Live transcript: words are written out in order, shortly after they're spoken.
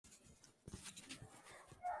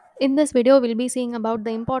In this video, we'll be seeing about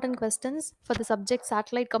the important questions for the subject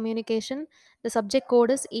satellite communication. The subject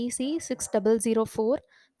code is EC6004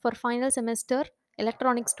 for final semester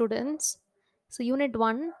electronic students. So, Unit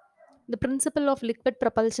 1, the principle of liquid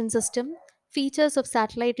propulsion system, features of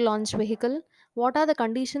satellite launch vehicle, what are the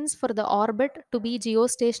conditions for the orbit to be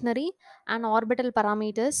geostationary and orbital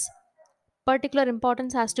parameters. Particular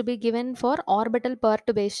importance has to be given for orbital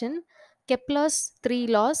perturbation, Kepler's 3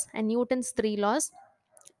 laws and Newton's 3 laws,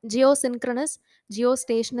 geosynchronous,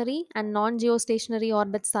 geostationary, and non geostationary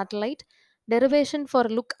orbit satellite. Derivation for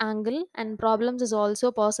look angle and problems is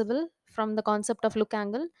also possible from the concept of look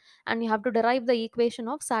angle, and you have to derive the equation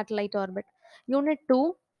of satellite orbit. Unit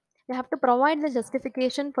 2, you have to provide the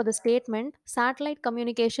justification for the statement satellite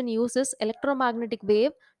communication uses electromagnetic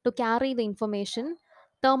wave to carry the information,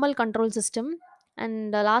 thermal control system,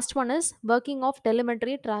 and the last one is working of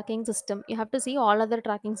telemetry tracking system. You have to see all other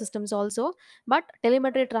tracking systems also, but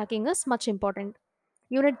telemetry tracking is much important.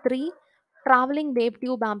 Unit 3, traveling wave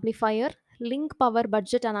tube amplifier, link power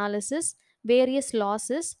budget analysis, various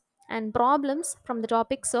losses, and problems from the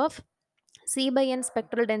topics of C by N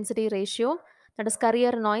spectral density ratio, that is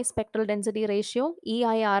carrier noise spectral density ratio,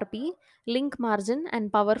 EIRP, link margin,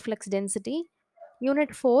 and power flux density.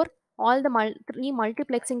 Unit 4, all the three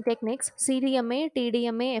multiplexing techniques CDMA,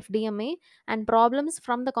 TDMA, FDMA, and problems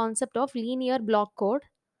from the concept of linear block code.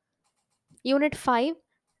 Unit 5,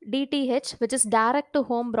 DTH, which is direct to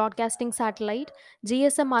home broadcasting satellite,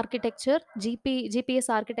 GSM architecture, GPS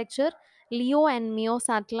architecture, LEO and MEO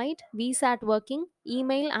satellite, VSAT working,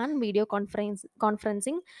 email and video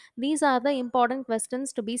conferencing. These are the important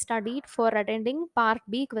questions to be studied for attending part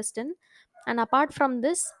B question. And apart from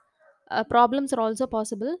this, problems are also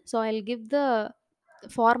possible. So I'll give the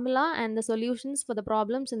formula and the solutions for the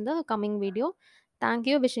problems in the coming video. Thank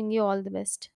you. Wishing you all the best.